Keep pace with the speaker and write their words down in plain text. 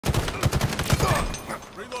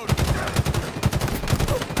Reloading.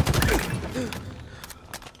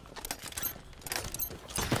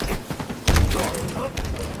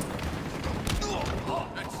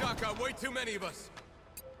 That shot got way too many of us.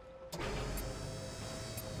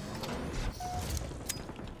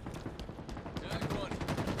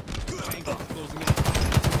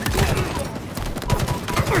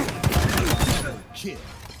 Kill.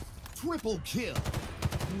 Triple kill.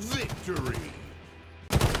 Victory.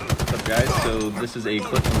 What's up, guys? So this is a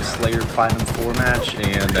clip from the Slayer Platinum 4 match,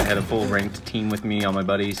 and I had a full ranked team with me, all my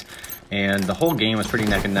buddies, and the whole game was pretty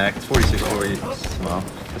neck and neck. It's 46-40, well,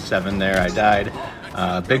 7 there. I died.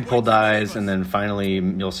 Big Pull dies, and then finally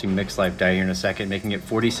you'll see Mixed Life die here in a second, making it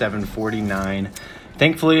 47-49.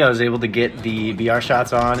 Thankfully, I was able to get the VR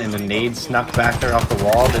shots on, and the nade snuck back there off the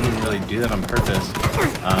wall. Didn't even really do that on purpose.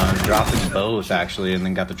 Dropped them both, actually, and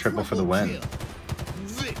then got the triple for the win.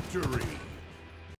 Victory.